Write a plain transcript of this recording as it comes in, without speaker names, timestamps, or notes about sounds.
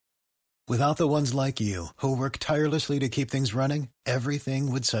Without the ones like you, who work tirelessly to keep things running,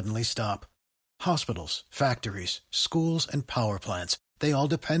 everything would suddenly stop. Hospitals, factories, schools, and power plants, they all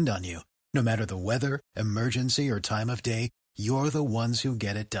depend on you. No matter the weather, emergency, or time of day, you're the ones who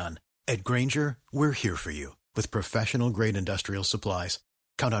get it done. At Grainger, we're here for you with professional-grade industrial supplies.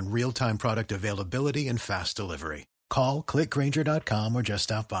 Count on real-time product availability and fast delivery. Call, clickgrainger.com, or just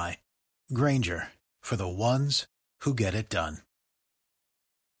stop by. Grainger, for the ones who get it done.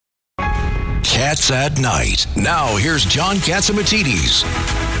 Cats at Night. Now, here's John Catsimatidis.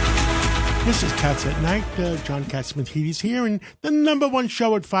 This is Cats at Night. John Catsimatidis here, and the number one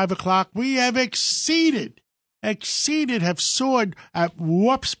show at 5 o'clock. We have have soared at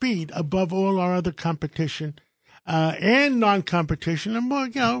warp speed above all our other competition and non-competition, and more,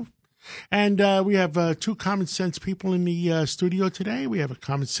 And we have two common sense people in the studio today. We have a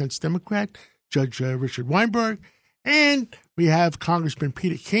common sense Democrat, Judge Richard Weinberg, and we have Congressman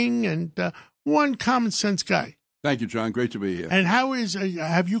Peter King, and one common sense guy. Thank you, John. Great to be here. And how is,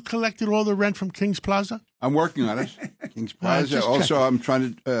 have you collected all the rent from King's Plaza? I'm working on it. King's Plaza. Also, I'm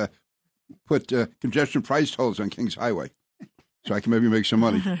trying to put congestion price tolls on King's Highway so I can maybe make some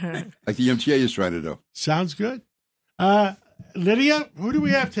money, like the MTA is trying to do. Sounds good. Lydia, who do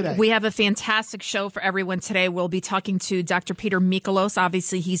we have today? We have a fantastic show for everyone today. We'll be talking to Dr. Peter Mikolos.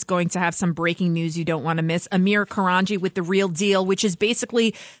 Obviously, he's going to have some breaking news you don't want to miss. Amir Karanji with The Real Deal, which is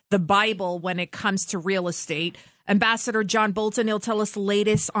basically the Bible when it comes to real estate. Ambassador John Bolton, he'll tell us the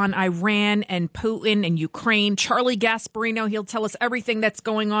latest on Iran and Putin and Ukraine. Charlie Gasparino, he'll tell us everything that's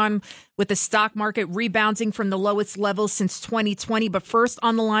going on with the stock market rebounding from the lowest levels since 2020. But first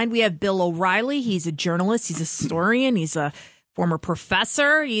on the line, we have Bill O'Reilly. He's a journalist. He's a historian. He's a former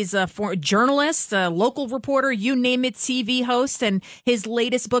professor. He's a journalist, a local reporter, you name it, TV host. And his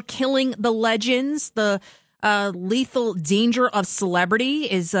latest book, Killing the Legends, the lethal danger of celebrity,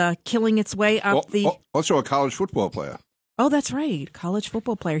 is killing its way up Also a college football player. Oh, that's right. College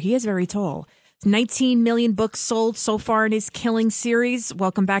football player. He is very tall. 19 million books sold so far in his Killing series.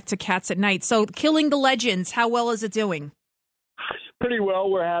 Welcome back to Cats at Night. So Killing the Legends, how well is it doing? Pretty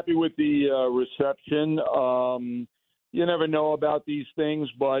well. We're happy with the reception. You never know about these things,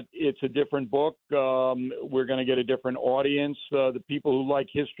 but it's a different book. We're going to get a different audience. The people who like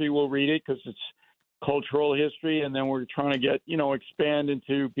history will read it because it's cultural history, and then we're trying to get, expand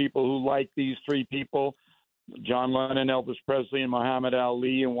into people who like these three people, John Lennon, Elvis Presley, and Muhammad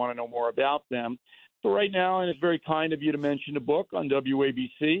Ali, and want to know more about them. So right now, and it's very kind of you to mention the book on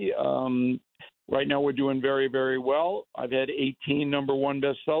WABC. Right now we're doing very, very well. I've had 18 number one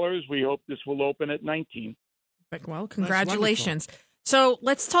bestsellers. We hope this will open at 19. Well, congratulations. So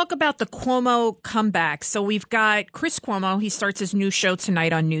let's talk about the Cuomo comeback. So we've got Chris Cuomo. He starts his new show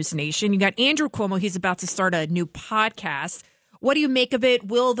tonight on News Nation. You got Andrew Cuomo. He's about to start a new podcast. What do you make of it?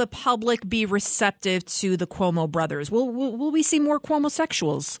 Will the public be receptive to the Cuomo brothers? Will we see more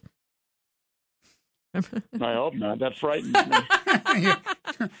Cuomo-sexuals? I hope not. That frightens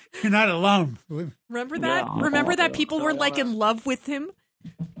me. You're not alone. Remember that? Yeah, Remember that people were like in love with him?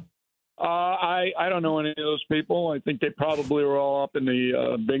 I don't know any of those people. I think they probably were all up in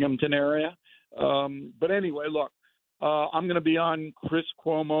the Binghamton area. But anyway, look, I'm going to be on Chris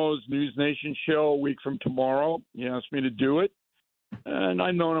Cuomo's News Nation show a week from tomorrow. He asked me to do it. And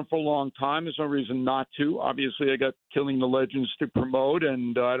I've known him for a long time. There's no reason not to. Obviously, I got Killing the Legends to promote,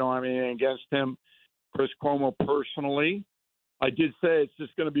 and I don't have anything against him, Chris Cuomo, personally. I did say it's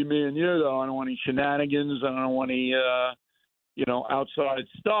just going to be me and you, though. I don't want any shenanigans. I don't want any, outside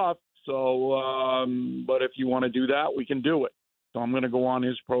stuff. So, but if you want to do that, we can do it. So I'm going to go on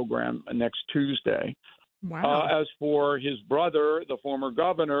his program next Tuesday. Wow. As for his brother, the former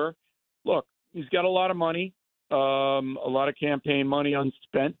governor, look, he's got a lot of money, a lot of campaign money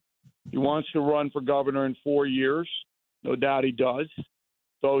unspent. He wants to run for governor in 4 years. No doubt he does.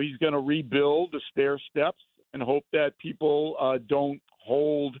 So he's going to rebuild the stair steps and hope that people don't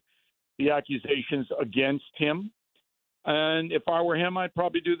hold the accusations against him. And if I were him, I'd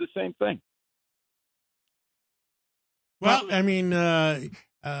probably do the same thing. Well, I mean,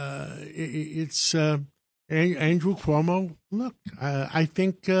 it's Andrew Cuomo. Look, I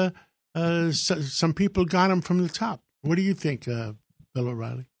think some people got him from the top. What do you think, Bill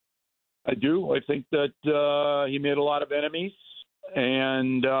O'Reilly? I do. I think that he made a lot of enemies,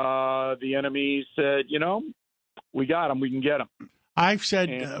 and the enemies said, we got him. We can get him. I've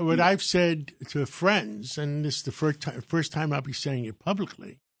said what I've said to friends, and this is the first time I'll be saying it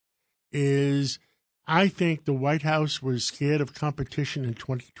publicly, is I think the White House was scared of competition in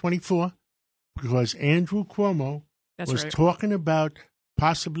 2024 because Andrew Cuomo was talking about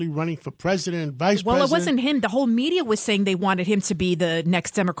possibly running for president, vice well, president. it wasn't him. The whole media was saying they wanted him to be the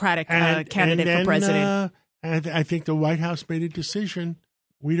next Democratic candidate for president. I think the White House made a decision.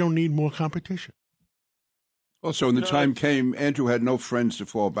 We don't need more competition. Also, when the time came, Andrew had no friends to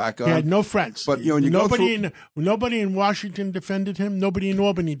fall back on. He had no friends. But when you nobody in Washington defended him. Nobody in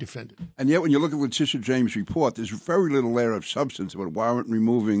Albany defended him. And yet, when you look at Letitia James' report, there's very little layer of substance about warrant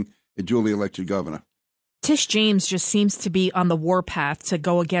removing a duly elected governor. Tish James just seems to be on the warpath to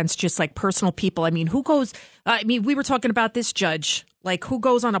go against just like personal people. I mean, who goes? We were talking about this, Judge. Like, who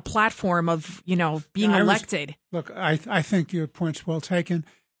goes on a platform of being elected? I think your point's well taken.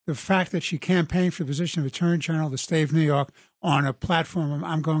 The fact that she campaigned for the position of Attorney General of the state of New York on a platform of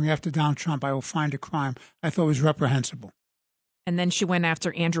I'm going after Donald Trump, I will find a crime, I thought was reprehensible. And then she went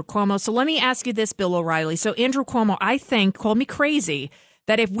after Andrew Cuomo. So let me ask you this, Bill O'Reilly. So Andrew Cuomo, I think, call me crazy,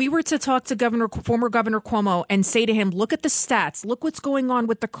 that if we were to talk to former Governor Cuomo and say to him, look at the stats, look what's going on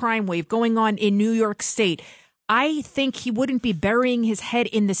with the crime wave going on in New York State, I think he wouldn't be burying his head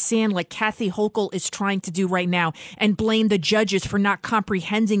in the sand like Kathy Hochul is trying to do right now and blame the judges for not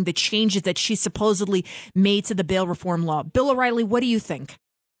comprehending the changes that she supposedly made to the bail reform law. Bill O'Reilly, what do you think?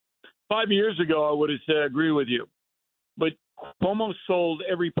 5 years ago, I would have said, agree with you. But Cuomo sold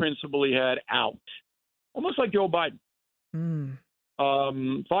every principle he had out, almost like Joe Biden.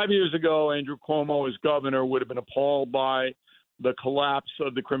 5 years ago, Andrew Cuomo as governor would have been appalled by the collapse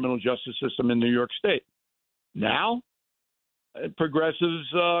of the criminal justice system in New York State. Now, progressives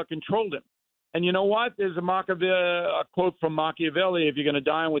controlled him. And you know what? There's a quote from Machiavelli, if you're going to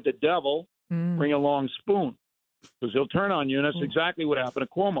dine with the devil, bring a long spoon, because he'll turn on you, and that's exactly what happened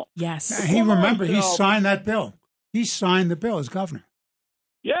to Cuomo. Yes. He signed that bill. He signed the bill as governor.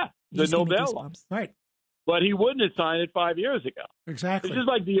 Yeah, the no bail law. Right. But he wouldn't have signed it 5 years ago. Exactly. It's just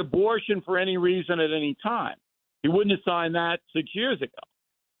like the abortion for any reason at any time. He wouldn't have signed that 6 years ago.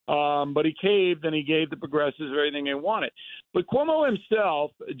 But he caved and he gave the progressives everything they wanted. But Cuomo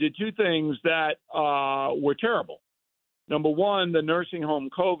himself did two things that were terrible. Number one, the nursing home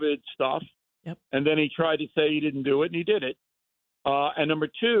COVID stuff. Yep. And then he tried to say he didn't do it, and he did it. And number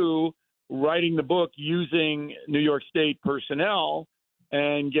two, writing the book using New York State personnel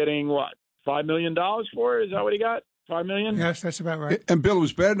and getting $5 million for it? Is that what he got? $5 million? Yes, that's about right. And Bill, it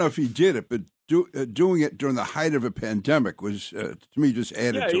was bad enough he did it, but doing it during the height of a pandemic was, to me, just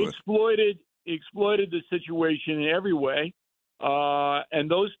added to it. He exploited the situation in every way, and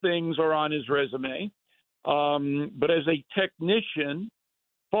those things are on his resume. But as a technician,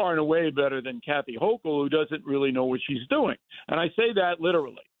 far and away better than Kathy Hochul, who doesn't really know what she's doing. And I say that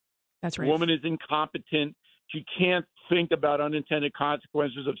literally. That's right. The woman is incompetent. She can't think about unintended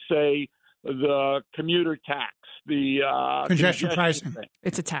consequences of, say, the commuter tax, the congestion pricing. Thing.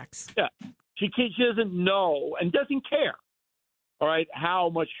 It's a tax. Yeah. She doesn't know and doesn't care, all right, how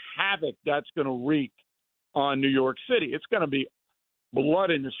much havoc that's going to wreak on New York City. It's going to be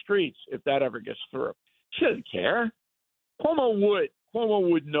blood in the streets if that ever gets through. She doesn't care. Cuomo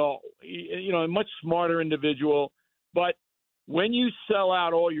would know. A much smarter individual. But when you sell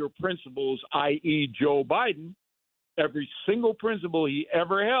out all your principles, i.e. Joe Biden, every single principle he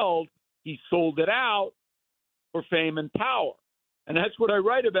ever held, he sold it out for fame and power. And that's what I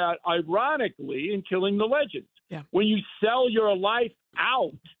write about, ironically, in Killing the Legends. Yeah. When you sell your life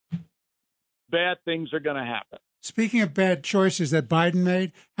out, bad things are going to happen. Speaking of bad choices that Biden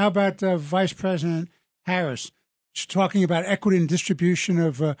made, how about Vice President Harris talking about equity and distribution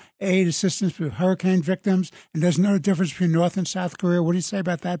of aid assistance for hurricane victims and there's no difference between North and South Korea? What do you say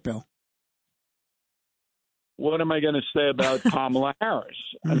about that, Bill? What am I going to say about Kamala Harris?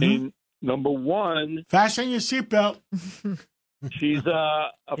 I mean, number one, fasten your seatbelt. She's a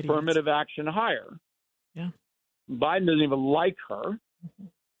affirmative action hire. Yeah. Biden doesn't even like her,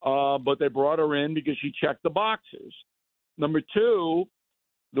 but they brought her in because she checked the boxes. Number two,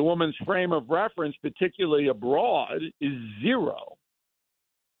 the woman's frame of reference, particularly abroad, is zero.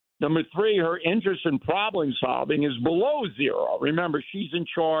 Number three, her interest in problem solving is below zero. Remember, she's in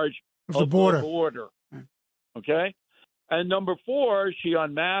charge of the border. Okay? And number four, she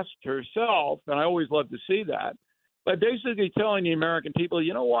unmasked herself, and I always love to see that, by basically telling the American people,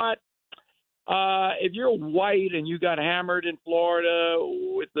 you know what? If you're white and you got hammered in Florida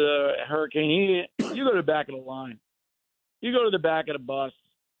with the hurricane, you go to the back of the line. You go to the back of the bus.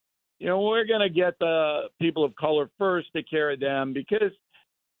 We're going to get the people of color first, take care of them, because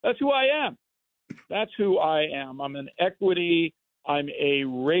that's who I am. That's who I am. I'm an equity. I'm a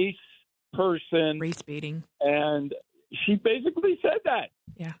race person. Race baiting. And she basically said that.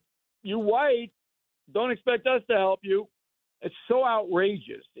 Yeah. You white, don't expect us to help you. It's so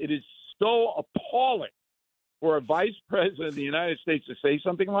outrageous. It is so appalling for a vice president of the United States to say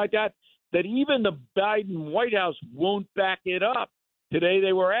something like that even the Biden White House won't back it up. Today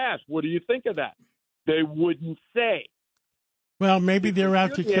they were asked, what do you think of that? They wouldn't say. Well, maybe they're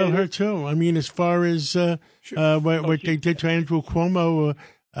out to kill her, too. I mean, as far as what they did to Andrew Cuomo,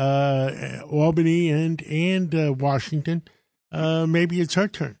 Albany and Washington, maybe it's her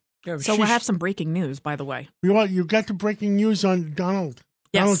turn. Yeah, so we'll have some breaking news, by the way. You got the breaking news on Donald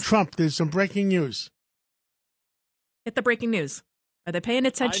Trump. There's some breaking news. Hit the breaking news. Are they paying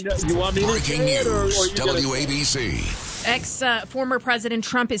attention? You want me to breaking news, WABC. Former President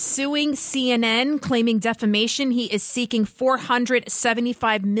Trump is suing CNN, claiming defamation. He is seeking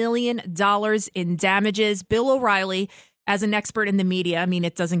 $475 million in damages. Bill O'Reilly, as an expert in the media, I mean,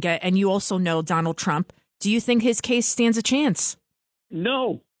 it doesn't get, and you also know Donald Trump. Do you think his case stands a chance?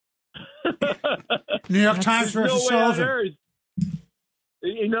 No. New York Times versus Sullivan.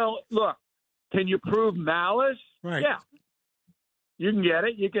 Look, can you prove malice? Right. Yeah. You can get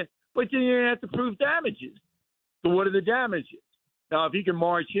it. You can, but then you have to prove damages. So what are the damages? Now, if he can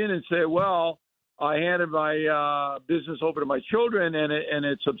march in and say, "Well, I handed my business over to my children, and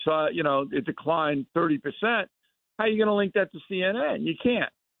it subsided, it declined 30%," how are you going to link that to CNN? You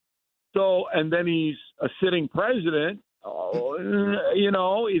can't. So, and then he's a sitting president.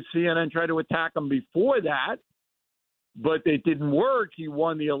 CNN tried to attack him before that, but it didn't work. He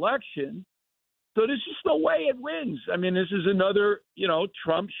won the election. So this is the way it wins. I mean, this is another,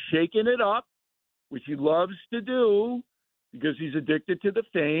 Trump shaking it up, which he loves to do because he's addicted to the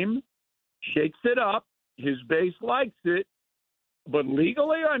fame, shakes it up. His base likes it. But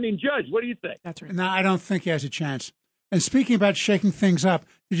legally, Judge, what do you think? That's right. No, I don't think he has a chance. And speaking about shaking things up,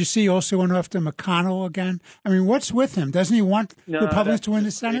 did you see he also went after McConnell again? I mean, what's with him? Doesn't he want Republicans to win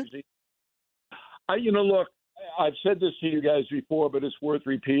the Senate? Look, I've said this to you guys before, but it's worth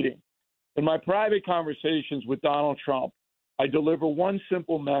repeating. In my private conversations with Donald Trump, I deliver one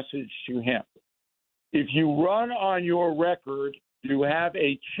simple message to him. If you run on your record, you have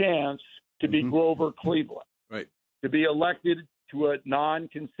a chance to be Grover Cleveland, right? To be elected to a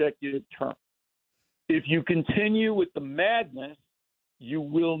non-consecutive term. If you continue with the madness, you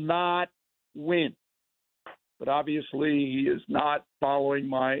will not win. But obviously, he is not following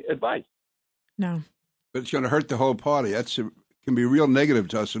my advice. No. But it's going to hurt the whole party. Can be real negative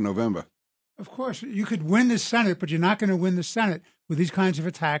to us in November. Of course, you could win the Senate, but you're not going to win the Senate with these kinds of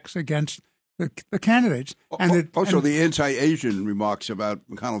attacks against the candidates. And the anti-Asian remarks about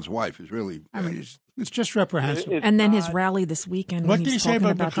McConnell's wife is really... I mean, it's just reprehensible. And then his rally this weekend. What did he say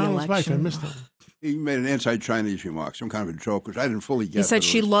about McConnell's wife? I missed it. He made an anti-Chinese remark, some kind of a joke, which I didn't fully get. He said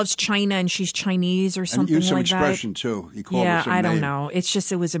she loves China and she's Chinese or something like that. And used some expression, too. He called her some I don't name. know. It's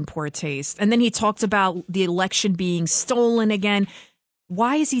just, it was in poor taste. And then he talked about the election being stolen again.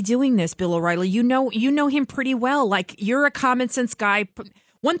 Why is he doing this, Bill O'Reilly? You know him pretty well. Like, you're a common sense guy.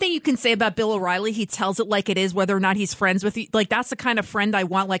 One thing you can say about Bill O'Reilly, he tells it like it is, whether or not he's friends with you. Like, that's the kind of friend I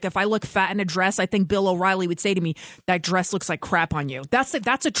want. Like, if I look fat in a dress, I think Bill O'Reilly would say to me, "That dress looks like crap on you." That's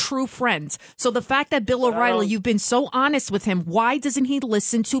a true friend. So the fact that Bill O'Reilly, you've been so honest with him, why doesn't he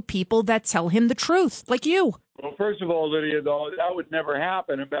listen to people that tell him the truth, like you? Well, first of all, Lydia, though, that would never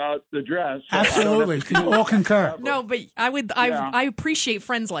happen about the dress. So absolutely. We all concur. No, but I appreciate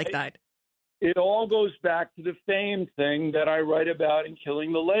friends like that. It all goes back to the fame thing that I write about in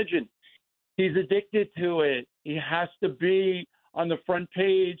Killing the Legend. He's addicted to it. He has to be on the front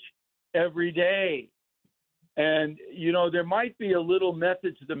page every day. And, there might be a little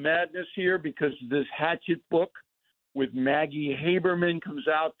method to the madness here because this Hatchet book with Maggie Haberman comes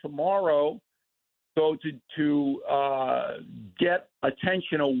out tomorrow. So to get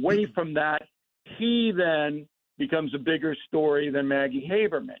attention away from that, he then becomes a bigger story than Maggie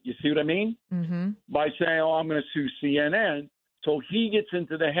Haberman. You see what I mean? Mm-hmm. By saying, I'm going to sue CNN. So he gets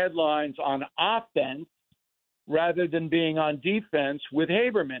into the headlines on offense rather than being on defense with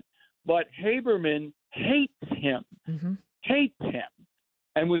Haberman. But Haberman hates him,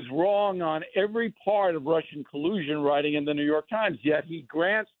 and was wrong on every part of Russian collusion writing in the New York Times. Yet he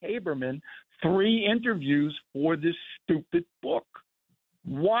grants Haberman 3 interviews for this stupid book.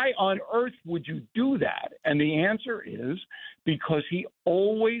 Why on earth would you do that? And the answer is because he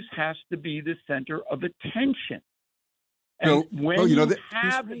always has to be the center of attention. And when you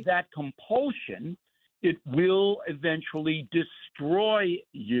have that compulsion, it will eventually destroy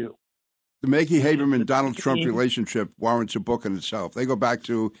you. The Maggie Haberman-Donald Trump relationship warrants a book in itself. They go back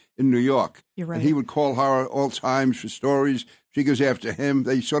to in New York. You're right. And he would call her all times for stories. She goes after him.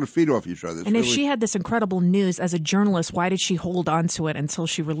 They sort of feed off each other. And if she had this incredible news as a journalist, why did she hold on to it until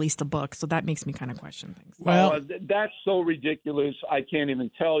she released a book? So that makes me kind of question things. Well, that's so ridiculous. I can't even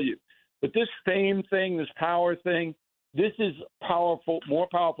tell you. But this fame thing, this power thing, this is powerful, more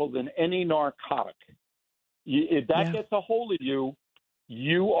powerful than any narcotic. If that gets a hold of you,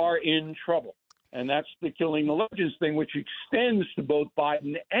 you are in trouble. And that's the killing the legends thing, which extends to both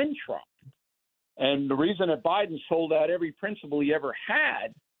Biden and Trump. And the reason that Biden sold out every principle he ever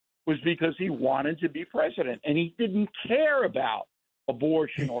had was because he wanted to be president. And he didn't care about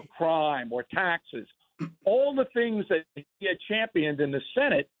abortion or crime or taxes. All the things that he had championed in the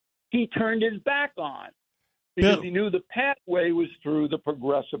Senate, he turned his back on because he knew the pathway was through the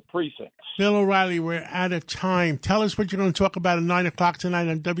progressive precincts. Bill O'Reilly, we're out of time. Tell us what you're going to talk about at 9 o'clock tonight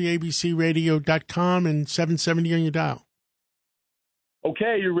on WABCRadio.com and 770 on your dial.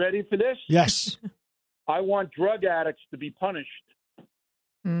 Okay, you ready for this? Yes. I want drug addicts to be punished.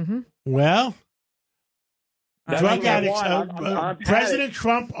 Mm-hmm. Well, drug addicts. President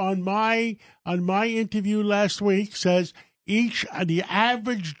Trump on my interview last week says the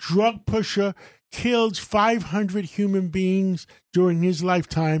average drug pusher killed 500 human beings during his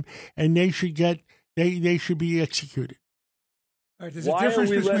lifetime, and they should be executed. There's a difference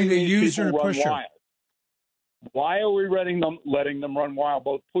between a user and a pusher. Wild? Why are we letting them run wild,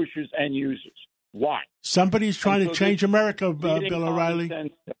 both pushers and users? Why? Somebody's trying to change America, Bill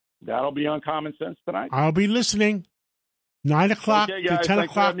O'Reilly. That'll be on Common Sense tonight. I'll be listening. 9 o'clock to 10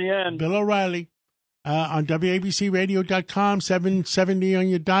 o'clock. Bill O'Reilly on WABCRadio.com, 770 on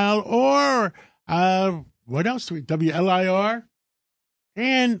your dial, or what else do we? WLIR,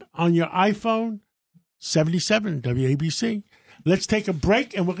 and on your iPhone, 77 WABC. Let's take a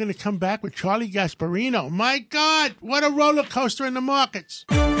break, and we're going to come back with Charlie Gasparino. My God, what a roller coaster in the markets.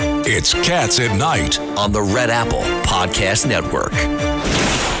 It's Cats at Night on the Red Apple Podcast Network.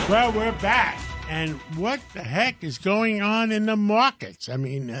 Well, we're back. And what the heck is going on in the markets? I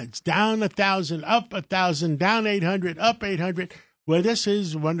mean, it's down 1,000, up 1,000, down 800, up 800. Well, this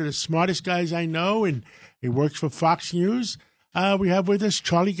is one of the smartest guys I know, and he works for Fox News. We have with us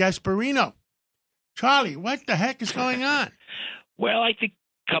Charlie Gasparino. Charlie, what the heck is going on? Well, I think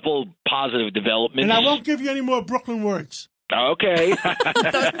a couple positive developments. And I won't give you any more Brooklyn words. Okay.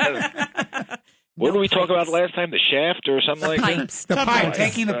 What did we talk about last time? The shaft or something like pipes. that? The pipe,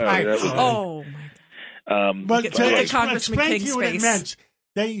 taking the pipe. Oh, my God. But to explain to you what it meant.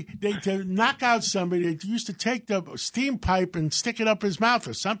 They to knock out somebody, they used to take the steam pipe and stick it up his mouth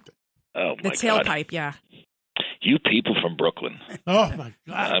or something. Oh, my God. The tailpipe, yeah. You people from Brooklyn. Oh, my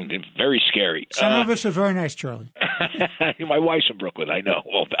God. Very scary. Some of us are very nice, Charlie. My wife's from Brooklyn. I know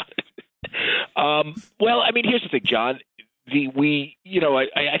all about it. Well, I mean, here's the thing, John.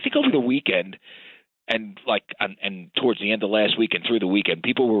 I think over the weekend and towards the end of last week and through the weekend,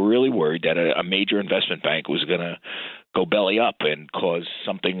 people were really worried that a major investment bank was going to go belly up and cause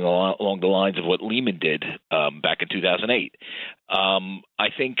something along the lines of what Lehman did back in 2008. I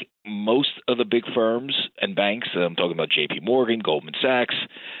think most of the big firms and banks, I'm talking about J.P. Morgan, Goldman Sachs,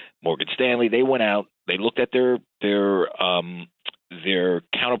 Morgan Stanley, they went out, they looked at their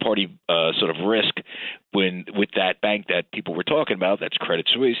counterparty sort of risk with that bank that people were talking about. That's Credit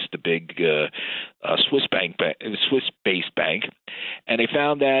Suisse, the big Swiss-based bank, and they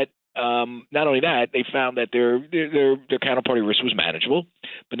found that not only that, they found that their counterparty risk was manageable,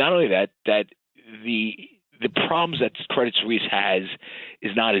 but not only that the problems that Credit Suisse has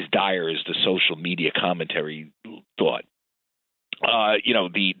is not as dire as the social media commentary thought.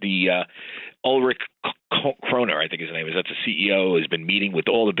 Ulrich Kroner, I think his name is, that's the CEO, has been meeting with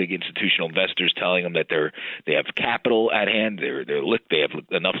all the big institutional investors, telling them that they have capital at hand, they have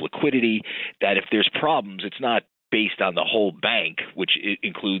enough liquidity, that if there's problems, it's not based on the whole bank, which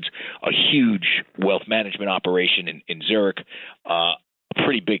includes a huge wealth management operation in Zurich, a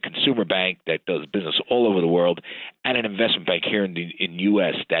pretty big consumer bank that does business all over the world, and an investment bank here in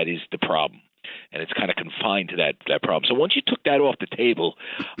U.S. that is the problem. And it's kind of confined to that problem. So once you took that off the table,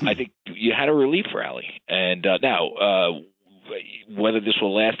 I think you had a relief rally. And now, whether this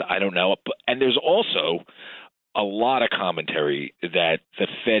will last, I don't know. And there's also a lot of commentary that the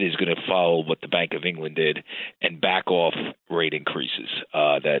Fed is going to follow what the Bank of England did and back off rate increases.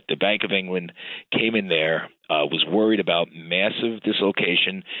 That the Bank of England came in there, was worried about massive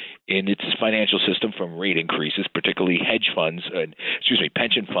dislocation in its financial system from rate increases, particularly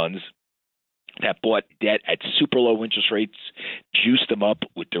pension funds that bought debt at super low interest rates, juiced them up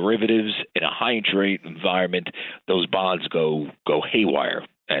with derivatives in a high interest rate environment. Those bonds go haywire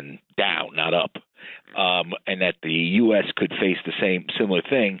and down, not up. And that the U.S. could face the similar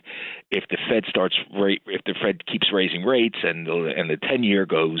thing if the Fed keeps raising rates and the 10-year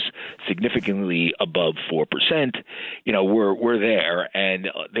goes significantly above 4%. We're there, and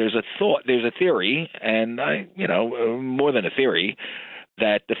there's a theory, and more than a theory.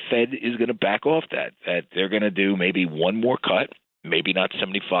 that the Fed is going to back off that they're going to do maybe one more cut, maybe not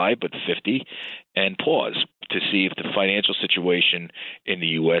 75, but 50, and pause to see if the financial situation in the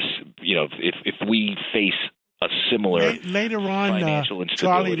U.S., if we face a similar later on, financial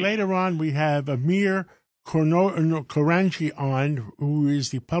instability. Charlie, later on we have Amir Koranji on, who is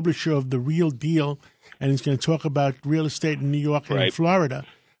the publisher of The Real Deal, and he's going to talk about real estate in New York and in Florida.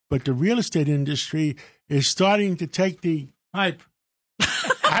 But the real estate industry is starting to take the hype.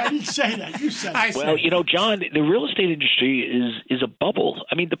 I didn't say that. You said it. Well, John, the real estate industry is a bubble.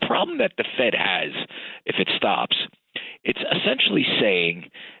 I mean, the problem that the Fed has, if it stops, it's essentially saying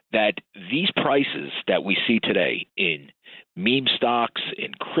that these prices that we see today in meme stocks,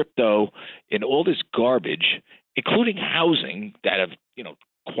 in crypto, in all this garbage, including housing that have,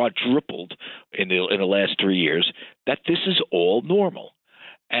 quadrupled in the last 3 years, that this is all normal.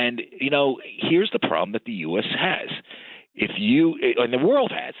 And, here's the problem that the U.S. has. And the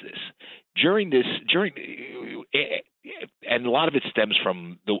world has this, and a lot of it stems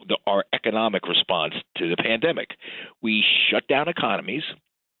from our economic response to the pandemic. We shut down economies,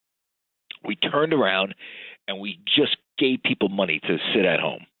 we turned around, and we just gave people money to sit at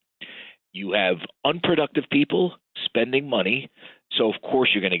home. You have unproductive people spending money, so of course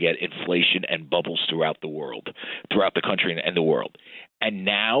you're going to get inflation and bubbles throughout the country and the world. And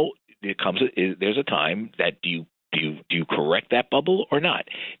now there's a time that do you correct that bubble or not?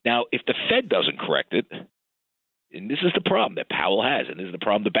 Now, if the Fed doesn't correct it, and this is the problem that Powell has, and this is the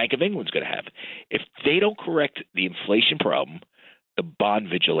problem the Bank of England's going to have, if they don't correct the inflation problem, the bond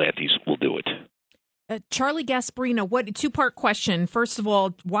vigilantes will do it. Charlie Gasparino, two-part question. First of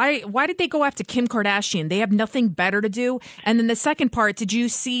all, why did they go after Kim Kardashian? They have nothing better to do. And then the second part, did you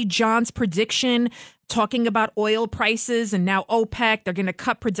see John's prediction talking about oil prices and now OPEC? They're going to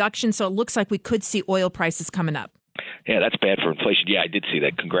cut production, so it looks like we could see oil prices coming up. Yeah, that's bad for inflation. Yeah, I did see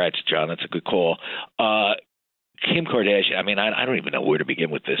that. Congrats, John. That's a good call. Kim Kardashian, I mean, I don't even know where to begin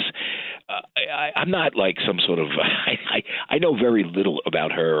with this. I'm not like some sort of I know very little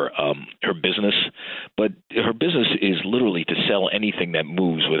about her business, but her business is literally to sell anything that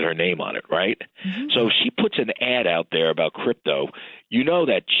moves with her name on it, right? Mm-hmm. So if she puts an ad out there about crypto, you know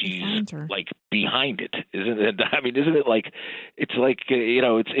that she's like behind it, isn't it? I mean, isn't it like it's like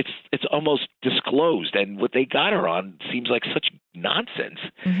it's almost disclosed, and what they got her on seems like such nonsense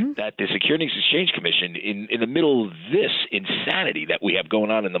that the Securities and Exchange Commission, in the middle of this insanity that we have going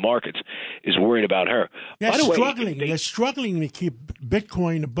on in the markets, is worried about her. They're struggling. They're struggling to keep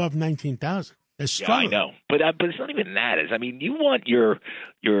Bitcoin above 19,000. They're struggling. Yeah, I know, but it's not even that. I mean, you want your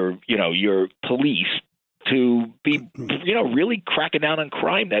police to be really cracking down on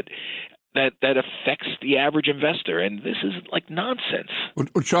crime that affects the average investor, and this is like nonsense. Well,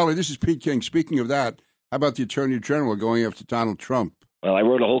 Charlie, this is Pete King. Speaking of that, how about the Attorney General going after Donald Trump? Well, I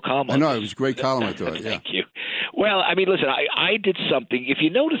wrote a whole column on I know, this. it was a great column, I thought. Thank you. Well, I mean, listen, I did something. If you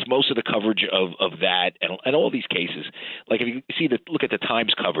notice most of the coverage of that and all these cases, like if you look at the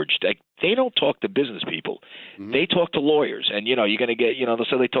Times coverage, they don't talk to business people. Mm-hmm. They talk to lawyers. And, you're going to get,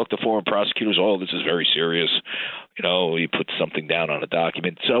 so they talk to foreign prosecutors. Oh, this is very serious. You put something down on a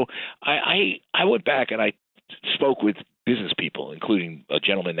document. So I went back and I spoke with business people, including a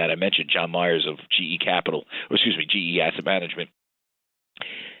gentleman that I mentioned, John Myers of GE Asset Management.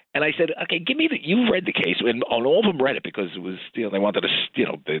 And I said, okay, give me you've read the case, and all of them read it because it was, they wanted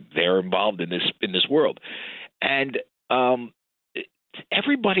to, they're involved in this world. And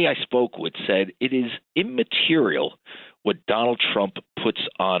everybody I spoke with said it is immaterial what Donald Trump puts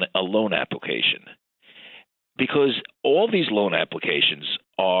on a loan application, because all these loan applications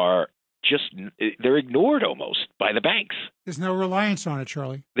are they're ignored almost by the banks. There's no reliance on it,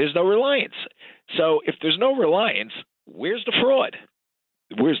 Charlie. There's no reliance. So if there's no reliance, where's the fraud?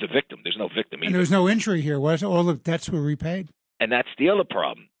 Where's the victim? There's no victim either. And there was no injury here, was it? All the debts were repaid. And that's the other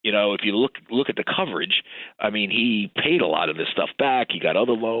problem. If you look at the coverage, I mean, he paid a lot of this stuff back. He got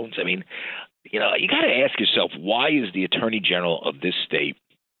other loans. I mean, you got to ask yourself, why is the Attorney General of this state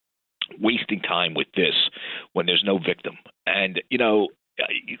wasting time with this when there's no victim? And,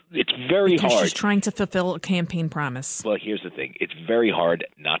 it's very because hard. She's trying to fulfill a campaign promise. Well, here's the thing. It's very hard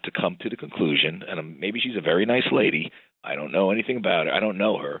not to come to the conclusion, and maybe she's a very nice lady. I don't know anything about her. I don't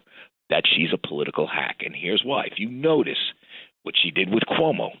know her, that she's a political hack. And here's why. If you notice what she did with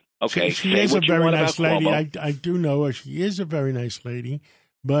Cuomo, okay, she is a very nice lady. I do know her. She is a very nice lady.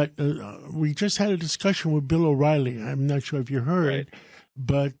 But we just had a discussion with Bill O'Reilly. I'm not sure if you heard,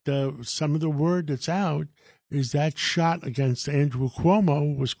 but some of the word that's out is that shot against Andrew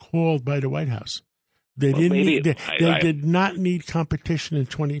Cuomo was called by the White House. They did not need competition in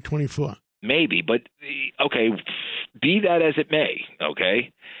 2024. Maybe, but okay, be that as it may,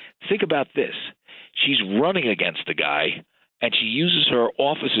 okay, think about this. She's running against the guy, and she uses her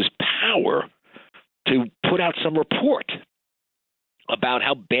office's power to put out some report about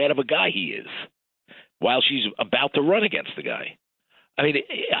how bad of a guy he is while she's about to run against the guy. I mean,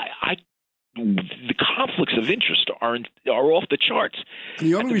 the conflicts of interest are off the charts. And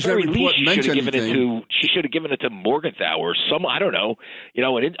the only reason that report meant anything, she should have given it to Morgenthau or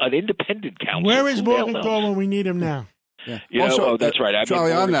an independent counsel. Where is Morgenthau when we need him now? Yeah. Also, that's right.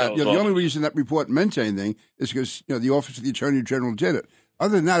 Charlie, on that, the only reason that report meant anything is because the Office of the Attorney General did it.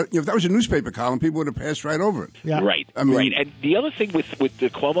 Other than that, if that was a newspaper column, people would have passed right over it. Yeah. Right. Right. And the other thing with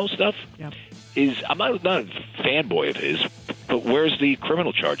the Cuomo stuff is I'm not a fanboy of his, but where's the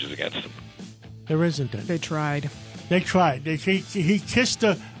criminal charges against him? There isn't any. They tried. He kissed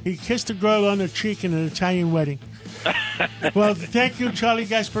a girl on the cheek in an Italian wedding. Well, thank you, Charlie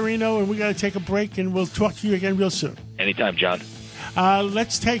Gasparino, and we got to take a break, and we'll talk to you again real soon. Anytime, John.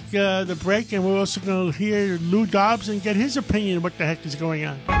 Let's take the break, and we're also going to hear Lou Dobbs and get his opinion of what the heck is going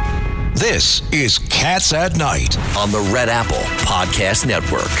on. This is Cats at Night on the Red Apple Podcast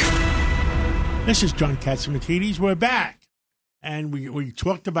Network. This is John Catsimatidis. We're back, and we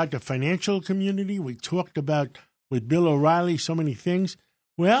talked about the financial community. We talked about, with Bill O'Reilly, so many things.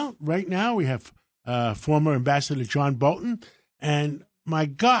 Well, right now we have former Ambassador John Bolton, and my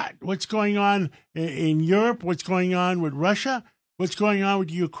God, what's going on in Europe? What's going on with Russia? What's going on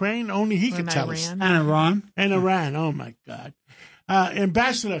with Ukraine? Only he can tell us. And Iran. And Iran. Oh, my God.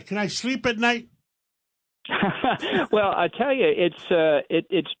 Ambassador, can I sleep at night? Well, I tell you,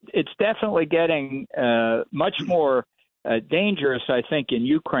 it's definitely getting much more dangerous, I think, in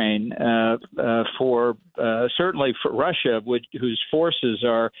Ukraine for certainly for Russia, whose forces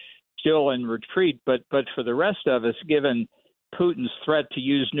are still in retreat. But for the rest of us, given Putin's threat to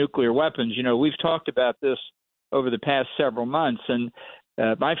use nuclear weapons, we've talked about this over the past several months, and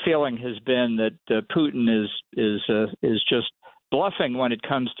my feeling has been that Putin is just bluffing when it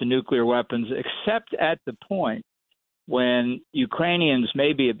comes to nuclear weapons, except at the point when Ukrainians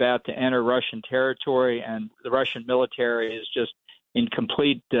may be about to enter Russian territory and the Russian military is just in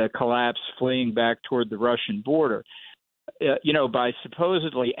complete collapse, fleeing back toward the Russian border. By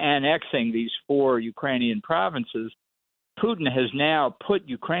supposedly annexing these 4 Ukrainian provinces, Putin has now put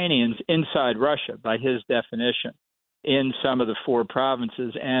Ukrainians inside Russia, by his definition, in some of the 4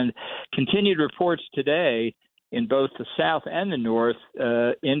 provinces. And continued reports today in both the south and the north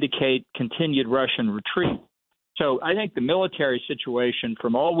indicate continued Russian retreat. So I think the military situation,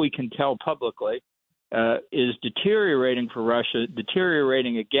 from all we can tell publicly, is deteriorating for Russia,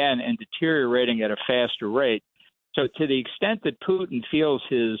 deteriorating again, and deteriorating at a faster rate. So to the extent that Putin feels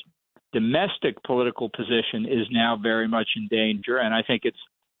his domestic political position is now very much in danger, and I think it's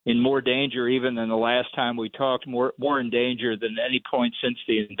in more danger even than the last time we talked, more in danger than any point since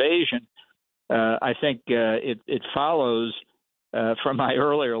the invasion, I think it follows from my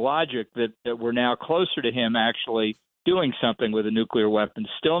earlier logic that we're now closer to him actually doing something with a nuclear weapon.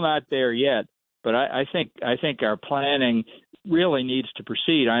 Still not there yet, but I think our planning really needs to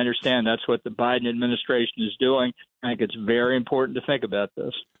proceed. I understand that's what the Biden administration is doing. I think it's very important to think about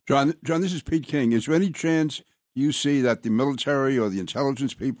this. John, this is Pete King. Is there any chance you see that the military or the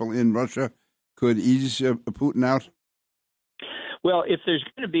intelligence people in Russia could ease Putin out? Well, if there's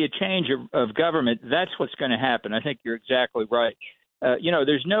going to be a change of government, that's what's going to happen. I think you're exactly right.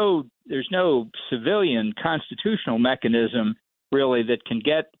 There's no civilian constitutional mechanism really that can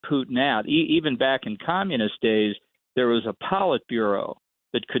get Putin out. Even back in communist days, there was a Politburo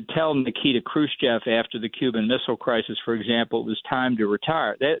that could tell Nikita Khrushchev after the Cuban Missile Crisis, for example, it was time to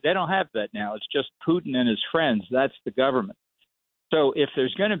retire. They don't have that now. It's just Putin and his friends. That's the government. So if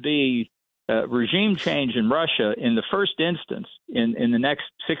there's going to be regime change in Russia in the first instance, in the next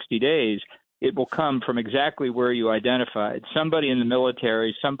 60 days, it will come from exactly where you identified. Somebody in the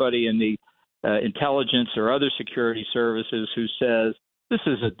military, somebody in the intelligence or other security services who says, this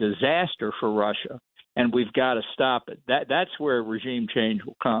is a disaster for Russia, and we've got to stop it. That's where regime change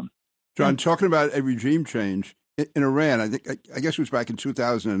will come. John, talking about a regime change in Iran, I guess it was back in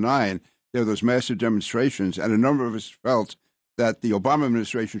 2009, there were those massive demonstrations, and a number of us felt that the Obama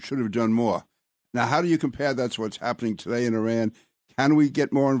administration should have done more. Now, how do you compare that to what's happening today in Iran? Can we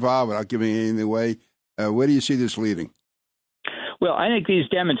get more involved without giving anything away? Where do you see this leading? Well, I think these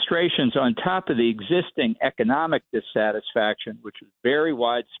demonstrations, on top of the existing economic dissatisfaction, which is very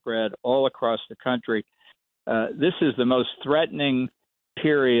widespread all across the country, this is the most threatening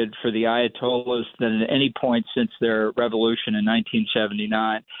period for the Ayatollahs than at any point since their revolution in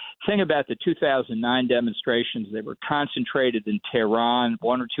 1979. Thing about the 2009 demonstrations, they were concentrated in Tehran,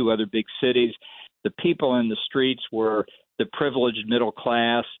 1 or 2 other big cities. the people in the streets were the privileged middle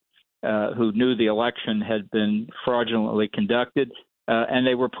class who knew the election had been fraudulently conducted, and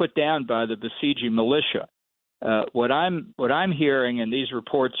they were put down by the Basiji militia. What I'm hearing, and these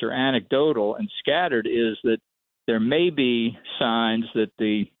reports are anecdotal and scattered, is that there may be signs that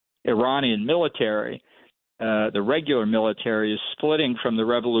the Iranian military, the regular military, is splitting from the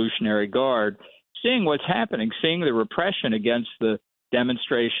Revolutionary Guard, seeing what's happening, seeing the repression against the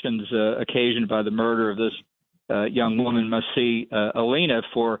demonstrations occasioned by the murder of this young woman, Masih Alina,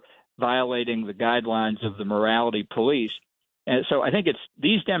 for violating the guidelines of the morality police. And so I think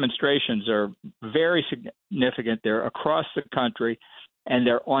these demonstrations are very significant. They're across the country, and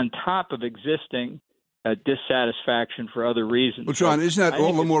they're on top of existing dissatisfaction for other reasons. Well, John, isn't that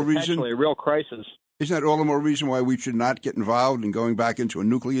all the more reason? A real crisis. Isn't that all the more reason why we should not get involved in going back into a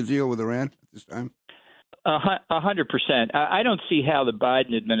nuclear deal with Iran at this time? 100%. I don't see how the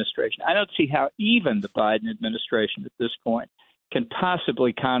Biden administration, I don't see how even the Biden administration at this point can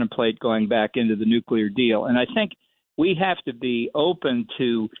possibly contemplate going back into the nuclear deal. And I think we have to be open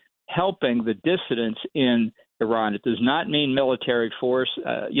to helping the dissidents in Iran. It does not mean military force.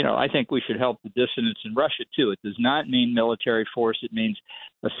 I think we should help the dissidents in Russia, too. It does not mean military force. It means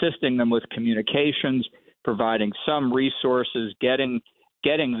assisting them with communications, providing some resources, getting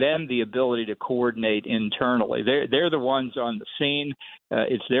them the ability to coordinate internally. They're the ones on the scene.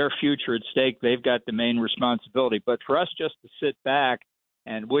 It's their future at stake. They've got the main responsibility. But for us just to sit back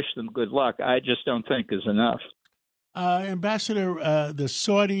and wish them good luck, I just don't think is enough. Ambassador, the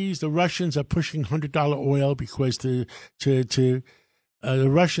Saudis, the Russians are pushing $100 oil because to the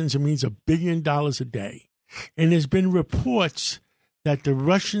Russians it means $1 billion a day. And there's been reports that the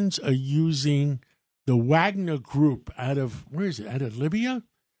Russians are using the Wagner Group out of Libya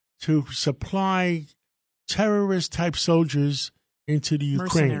to supply terrorist-type soldiers into the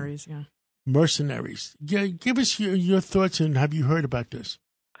Ukraine. Mercenaries, yeah. Mercenaries. Give us your thoughts, and have you heard about this?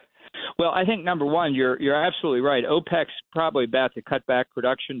 Well, I think, number one, you're absolutely right. OPEC's probably about to cut back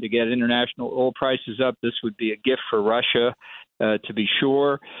production to get international oil prices up. This would be a gift for Russia, to be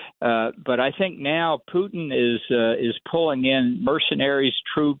sure. But I think now Putin is pulling in mercenaries,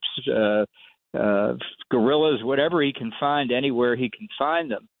 troops, guerrillas, whatever he can find, anywhere he can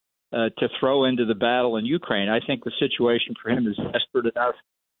find them, to throw into the battle in Ukraine. I think the situation for him is desperate enough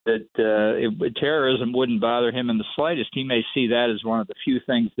that terrorism wouldn't bother him in the slightest. He may see that as one of the few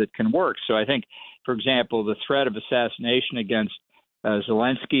things that can work. So I think, for example, the threat of assassination against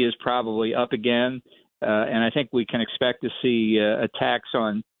Zelensky is probably up again, and I think we can expect to see attacks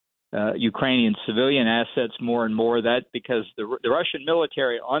on Ukrainian civilian assets more and more. That because the Russian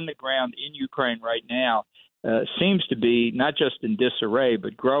military on the ground in Ukraine right now seems to be not just in disarray,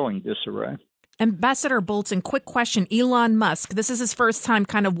 but growing disarray. Ambassador Bolton, quick question. Elon Musk, this is his first time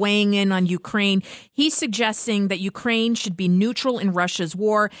kind of weighing in on Ukraine. He's suggesting that Ukraine should be neutral in Russia's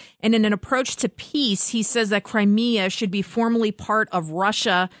war. And in an approach to peace, he says that Crimea should be formally part of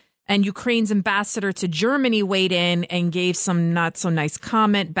Russia. And Ukraine's ambassador to Germany weighed in and gave some not so nice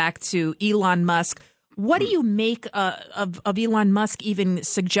comment back to Elon Musk. What do you make of Elon Musk even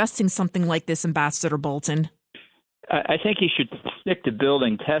suggesting something like this, Ambassador Bolton? I think he should stick to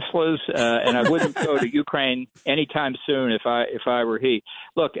building Teslas, and I wouldn't go to Ukraine anytime soon if I were he.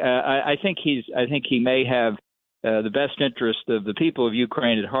 Look, I think he may have the best interest of the people of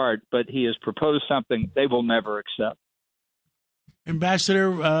Ukraine at heart, but he has proposed something they will never accept.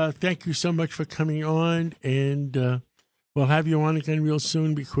 Ambassador, thank you so much for coming on, and we'll have you on again real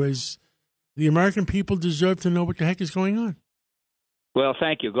soon because the American people deserve to know what the heck is going on. Well,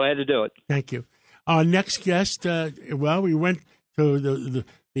 thank you. Glad to do it. Thank you. Our next guest, we went to the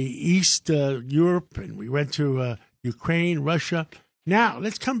East Europe, and we went to Ukraine, Russia. Now,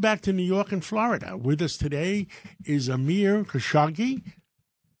 let's come back to New York and Florida. With us today is Amir Khashoggi.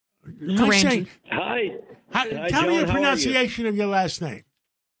 Hi. Tell me the pronunciation of your last name.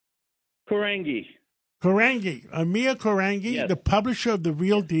 Korangi. Amir Korangi, yes. The publisher of The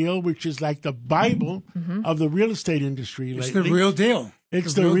Real Deal, which is like the Bible of the real estate industry lately. It's the real deal.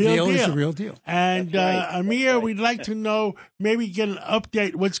 It's the real deal. It's the real deal. And right. Amir, we'd like to know, maybe get an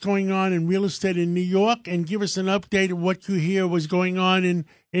update what's going on in real estate in New York, and give us an update of what you hear was going on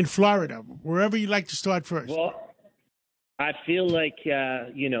in Florida, wherever you'd like to start first. Well, I feel like,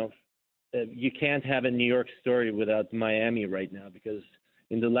 you can't have a New York story without Miami right now, because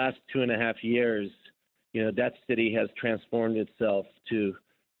in the last 2.5 years, that city has transformed itself to,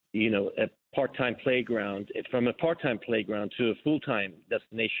 a part-time playground, from a part-time playground to a full-time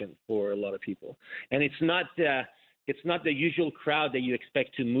destination for a lot of people. And it's not the usual crowd that you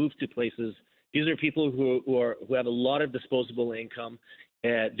expect to move to places. These are people who have a lot of disposable income.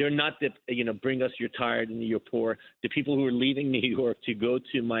 They're not the, bring us, you're tired and you're poor. The people who are leaving New York to go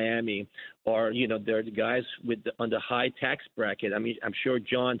to Miami are, they're the guys on the high tax bracket. I mean, I'm sure,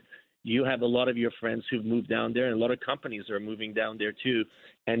 John, you have a lot of your friends who've moved down there, and a lot of companies are moving down there too,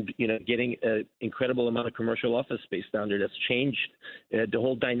 and getting an incredible amount of commercial office space down there. That's changed the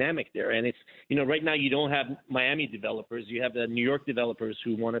whole dynamic there. And it's right now you don't have Miami developers, you have the New York developers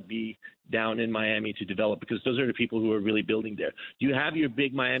who want to be down in Miami to develop, because those are the people who are really building there. You have your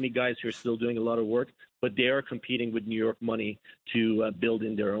big Miami guys who are still doing a lot of work, but they are competing with New York money to build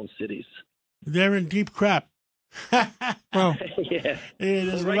in their own cities. They're in deep crap. Well, yeah.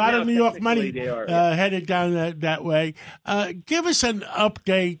 There's a lot of New York money headed down that way. Give us an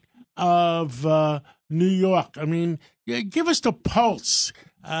update of New York. I mean, give us the pulse.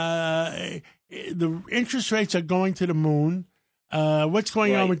 The interest rates are going to the moon. What's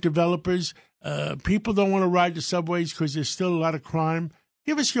going on with developers? People don't want to ride the subways because there's still a lot of crime.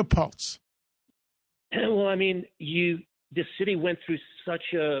 Give us your pulse. Well, I mean, the city went through such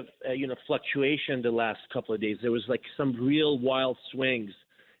a fluctuation the last couple of days. There was like some real wild swings,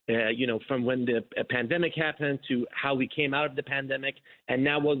 from when the pandemic happened to how we came out of the pandemic, and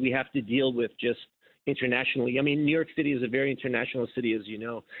now what we have to deal with just internationally. I mean, New York City is a very international city, as you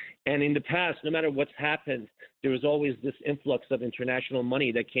know. And in the past, no matter what's happened, there was always this influx of international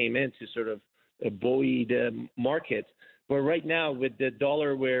money that came in to sort of buoy the market. But right now, with the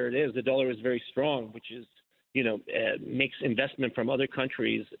dollar where it is, the dollar is very strong, which is makes investment from other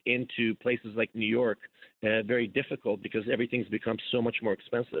countries into places like New York very difficult, because everything's become so much more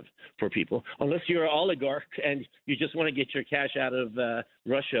expensive for people. Unless you're an oligarch and you just want to get your cash out of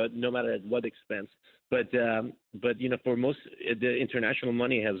Russia, no matter at what expense. But for most, the international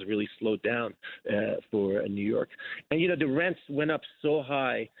money has really slowed down for New York. And the rents went up so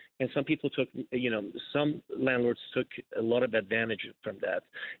high, and some people took, some landlords took a lot of advantage from that,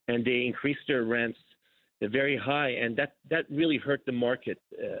 and they increased their rents very high, and that really hurt the market,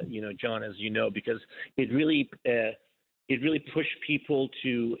 John, as you know, because it really pushed people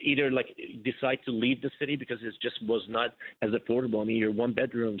to either decide to leave the city because it just was not as affordable. I mean, your one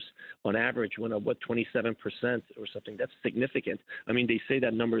bedrooms on average went up 27% or something. That's significant. I mean, they say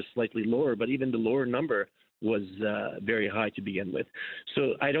that number is slightly lower, but even the lower number was very high to begin with.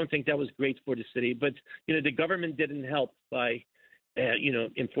 So I don't think that was great for the city. But the government didn't help by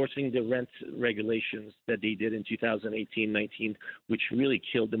enforcing the rent regulations that they did in 2018-19, which really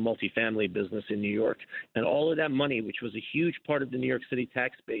killed the multifamily business in New York. And all of that money, which was a huge part of the New York City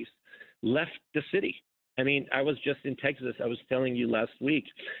tax base, left the city. I mean, I was just in Texas. I was telling you last week,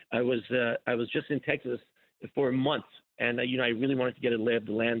 I was just in Texas for a month. And, I really wanted to get a lay of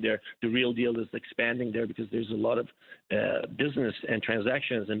the land there. The Real Deal is expanding there because there's a lot of business and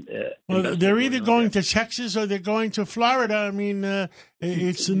transactions. And they're either going to Texas or they're going to Florida. I mean,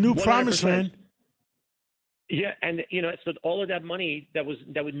 it's the new 100%. Promised land. Yeah, and so all of that money that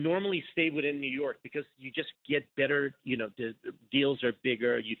would normally stay within New York, because you just get better. The deals are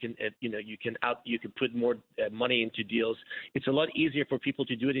bigger. You can you can put more money into deals. It's a lot easier for people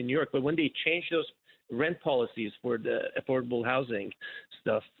to do it in New York. But when they change those rent policies for the affordable housing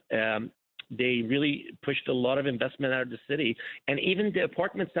stuff, they really pushed a lot of investment out of the city. And even the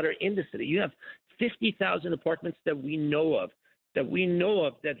apartments that are in the city, you have 50,000 apartments that we know of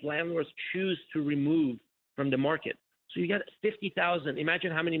that landlords choose to remove from the market. So you got 50,000.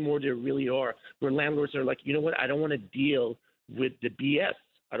 Imagine how many more there really are, where landlords are like, you know what, I don't want to deal with the BS.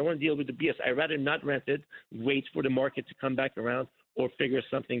 I'd rather not rent it, wait for the market to come back around, or figure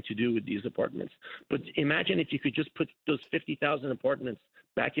something to do with these apartments. But imagine if you could just put those 50,000 apartments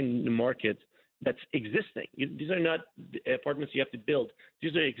back in the market that's existing. These are not apartments you have to build.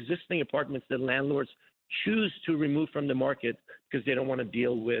 These are existing apartments that landlords choose to remove from the market because they don't want to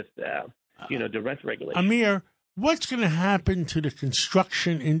deal with the rent regulation. Amir, what's going to happen to the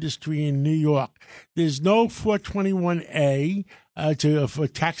construction industry in New York? There's no 421A for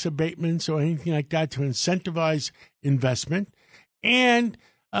tax abatements or anything like that to incentivize investment. And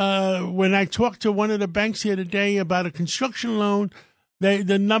when I talked to one of the banks the other day about a construction loan,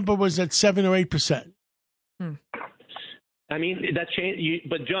 the number was at 7 or 8%. I mean, that changed.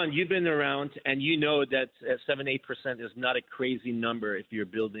 But John, you've been around, and you know that 7-8% is not a crazy number if you're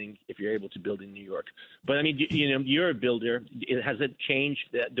able to build in New York. But I mean, you're a builder. Has it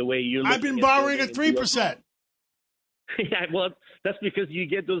changed the way you're looking? I've been borrowing at 3%. Yeah, well, that's because you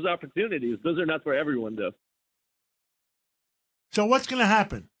get those opportunities. Those are not for everyone, though. So what's going to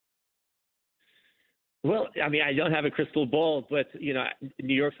happen? Well, I mean, I don't have a crystal ball, but, New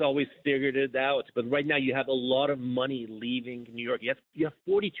York's always figured it out. But right now you have a lot of money leaving New York. You have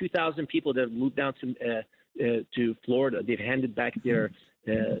 42,000 people that have moved down to to Florida. They've handed back their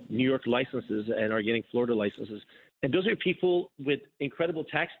New York licenses and are getting Florida licenses. And those are people with incredible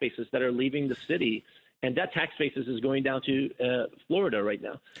tax bases that are leaving the city. And that tax basis is going down to Florida right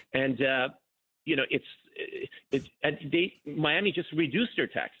now. And, Miami just reduced their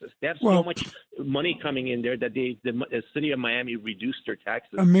taxes. They have so much money coming in there that the city of Miami reduced their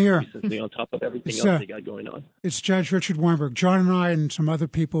taxes recently on top of everything else they got going on. It's Judge Richard Weinberg. John and I and some other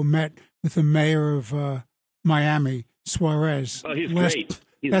people met with the mayor of Miami, Suarez. Oh, he's great.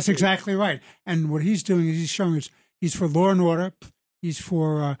 That's exactly right. And what he's doing is he's showing us he's for law and order. He's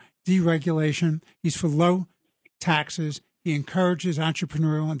for deregulation. He's for low taxes. He encourages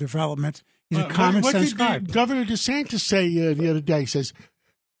entrepreneurial and development. He's a common sense guy. What did Governor DeSantis say the other day? He says,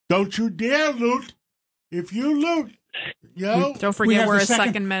 "Don't you dare loot. If you loot, don't forget we're a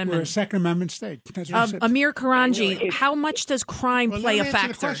Second Amendment. We're a Second Amendment state." That's what Amir Karanji, how much does crime play a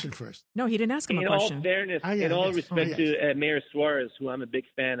factor? The question first. No, he didn't ask him a question. In all fairness, in all respect to Mayor Suarez, who I'm a big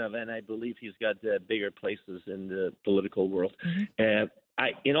fan of, and I believe he's got bigger places in the political world. Mm-hmm.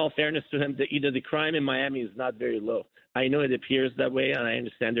 In all fairness to him, the crime in Miami is not very low. I know it appears that way, and I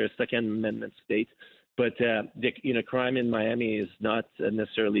understand they're a Second Amendment state, but crime in Miami is not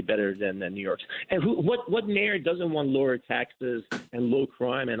necessarily better than New York's. And what mayor doesn't want lower taxes and low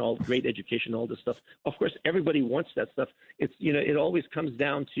crime and all great education, all this stuff? Of course, everybody wants that stuff. It's it always comes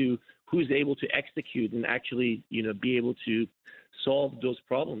down to who's able to execute and actually be able to solve those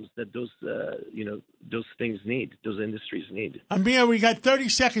problems that those things need, those industries need. Amir, we got 30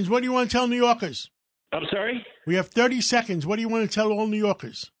 seconds. What do you want to tell New Yorkers? I'm sorry? We have 30 seconds. What do you want to tell all New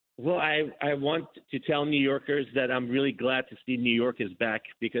Yorkers? Well, I want to tell New Yorkers that I'm really glad to see New York is back,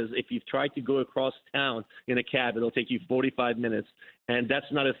 because if you've tried to go across town in a cab, it'll take you 45 minutes, and that's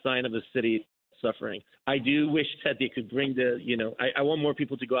not a sign of a city suffering. I do wish that they could bring I want more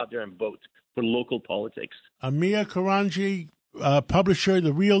people to go out there and vote for local politics. Amir Karanji, publisher,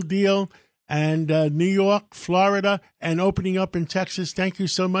 The Real Deal, and New York, Florida, and opening up in Texas. Thank you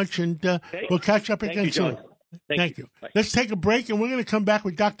so much, and we'll catch up again soon. Thank you. Let's take a break, and we're going to come back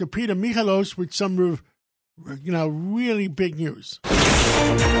with Dr. Peter Michalos with some, really big news.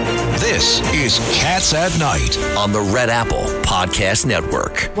 This is Cats at Night on the Red Apple Podcast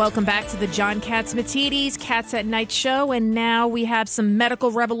Network. Welcome back to the John Catsimatidis Cats at Night show, and now we have some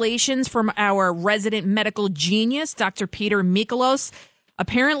medical revelations from our resident medical genius, Dr. Peter Michalos.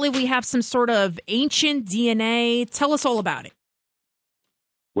 Apparently, we have some sort of ancient DNA. Tell us all about it.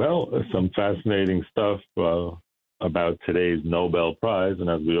 Well, some fascinating stuff about today's Nobel Prize. And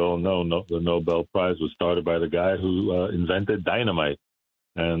as we all know, the Nobel Prize was started by the guy who invented dynamite.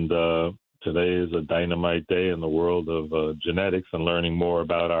 And today is a dynamite day in the world of genetics and learning more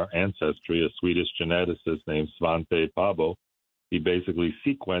about our ancestry. A Swedish geneticist named Svante Pääbo, he basically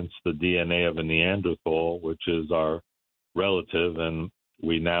sequenced the DNA of a Neanderthal, which is our relative, and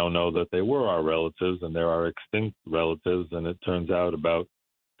we now know that they were our relatives and they're our extinct relatives. And it turns out about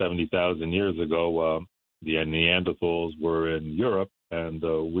 70,000 years ago, the Neanderthals were in Europe, and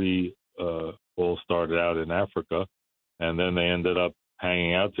we all started out in Africa, and then they ended up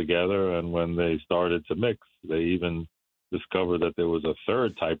hanging out together. And when they started to mix, they even discovered that there was a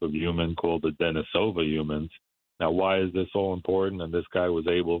third type of human called the Denisova humans. Now, why is this all important? And this guy was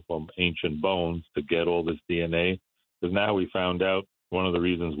able, from ancient bones, to get all this DNA, because now we found out one of the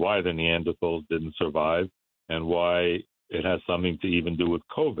reasons why the Neanderthals didn't survive and why it has something to even do with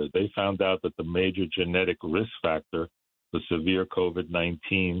COVID. They found out that the major genetic risk factor for severe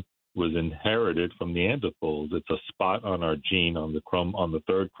COVID-19 was inherited from Neanderthals. It's a spot on our gene on the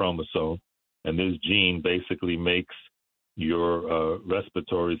third chromosome, and this gene basically makes your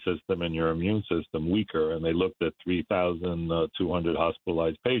respiratory system and your immune system weaker. And they looked at 3,200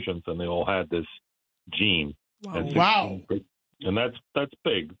 hospitalized patients, and they all had this gene. Wow. And that's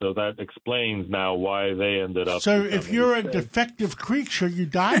big. So that explains now why they ended up. So if you're a defective creature, you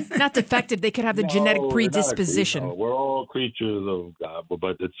die? Not defective. They could have the genetic predisposition. We're all creatures of God,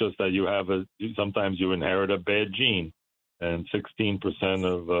 but it's just that you have sometimes you inherit a bad gene, and 16%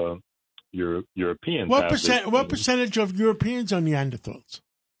 of Europeans. What percentage of Europeans are Neanderthals?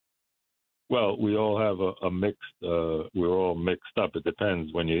 Well, we all have a mixed. We're all mixed up. It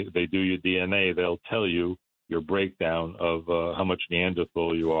depends. When they do your DNA, they'll tell you your breakdown of how much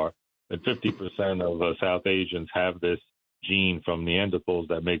Neanderthal you are. And 50% of South Asians have this gene from Neanderthals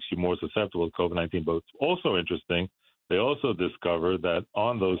that makes you more susceptible to COVID-19. But it's also interesting, they also discovered that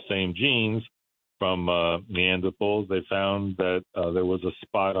on those same genes from Neanderthals, they found that there was a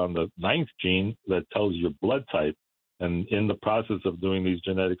spot on the 9th gene that tells your blood type. And in the process of doing these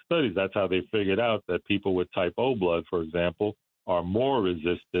genetic studies, that's how they figured out that people with type O blood, for example, are more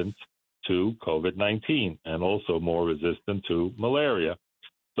resistant to COVID-19 and also more resistant to malaria.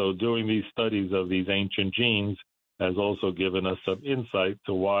 So doing these studies of these ancient genes has also given us some insight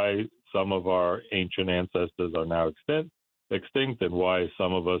to why some of our ancient ancestors are now extinct and why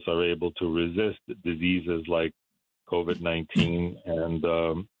some of us are able to resist diseases like COVID-19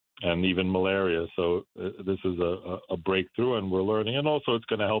 and even malaria. So this is a breakthrough, and we're learning. And also it's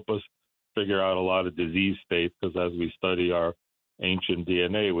going to help us figure out a lot of disease states, because as we study our ancient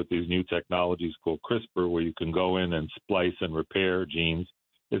DNA with these new technologies called CRISPR, where you can go in and splice and repair genes,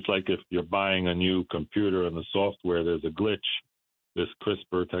 it's like if you're buying a new computer and the software, there's a glitch, this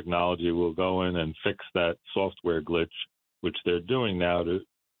CRISPR technology will go in and fix that software glitch, which they're doing now to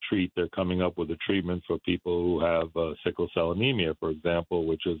treat. They're coming up with a treatment for people who have sickle cell anemia, for example,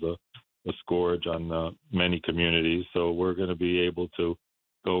 which is a scourge on many communities. So we're going to be able to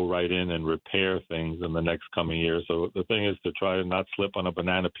go right in and repair things in the next coming years. So the thing is to try to not slip on a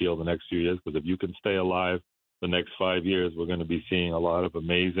banana peel the next few years, because if you can stay alive the next 5 years, we're going to be seeing a lot of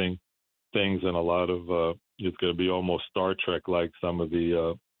amazing things and a lot of it's going to be almost Star Trek-like, some of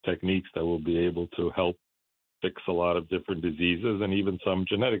the techniques that will be able to help fix a lot of different diseases, and even some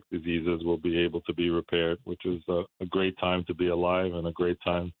genetic diseases will be able to be repaired, which is a great time to be alive and a great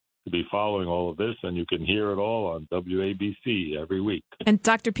time to be following all of this. And you can hear it all on WABC every week. And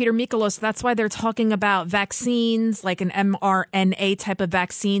Dr. Peter Mikolos, that's why they're talking about vaccines, like an mRNA type of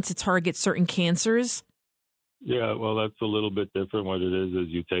vaccine to target certain cancers. Yeah, well, that's a little bit different. What it is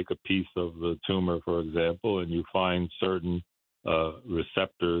you take a piece of the tumor, for example, and you find certain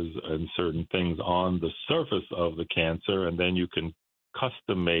receptors and certain things on the surface of the cancer, and then you can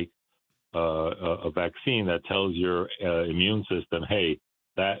custom make a vaccine that tells your immune system, hey,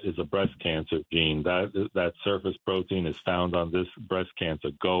 that is a breast cancer gene. That surface protein is found on this breast cancer.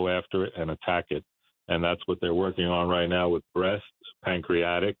 Go after it and attack it. And that's what they're working on right now with breast,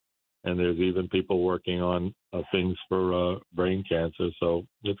 pancreatic, and there's even people working on things for brain cancer. So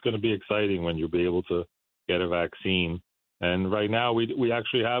it's going to be exciting when you'll be able to get a vaccine. And right now we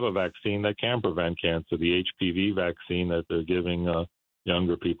actually have a vaccine that can prevent cancer. The HPV vaccine that they're giving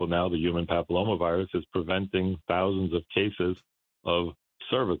younger people now, the human papillomavirus, is preventing thousands of cases of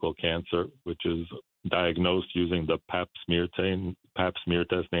cervical cancer, which is diagnosed using the Pap smear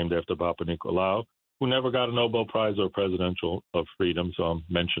test named after Papa Nicolau, who never got a Nobel Prize or Presidential of Freedom. So I'm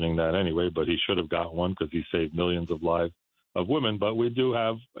mentioning that anyway, but he should have got one because he saved millions of lives of women. But we do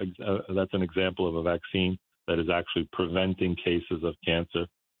have, that's an example of a vaccine that is actually preventing cases of cancer.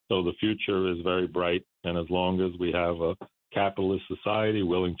 So the future is very bright. And as long as we have a capitalist society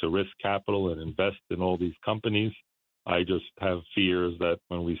willing to risk capital and invest in all these companies, I just have fears that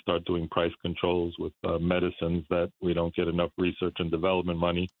when we start doing price controls with medicines, that we don't get enough research and development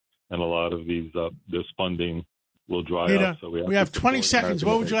money, and a lot of these this funding will dry up. So we have 20 seconds.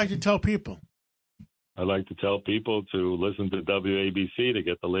 What would you like to tell people? I'd like to tell people to listen to WABC to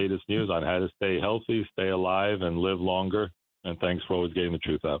get the latest news on how to stay healthy, stay alive, and live longer. And thanks for always getting the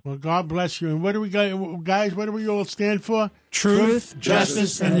truth out. Well, God bless you. And what do we got, guys? What do we all stand for? Truth,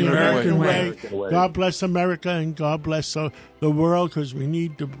 justice, and the American way. God bless America, and God bless the world, because we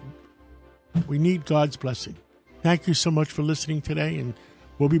need God's blessing. Thank you so much for listening today, and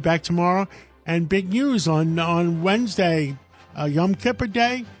we'll be back tomorrow. And big news on Wednesday, Yom Kippur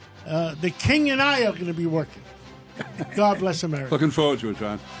Day. The King and I are going to be working. God bless America. Looking forward to it,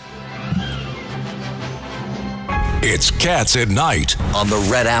 John. It's Cats at Night on the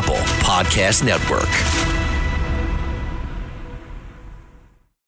Red Apple Podcast Network.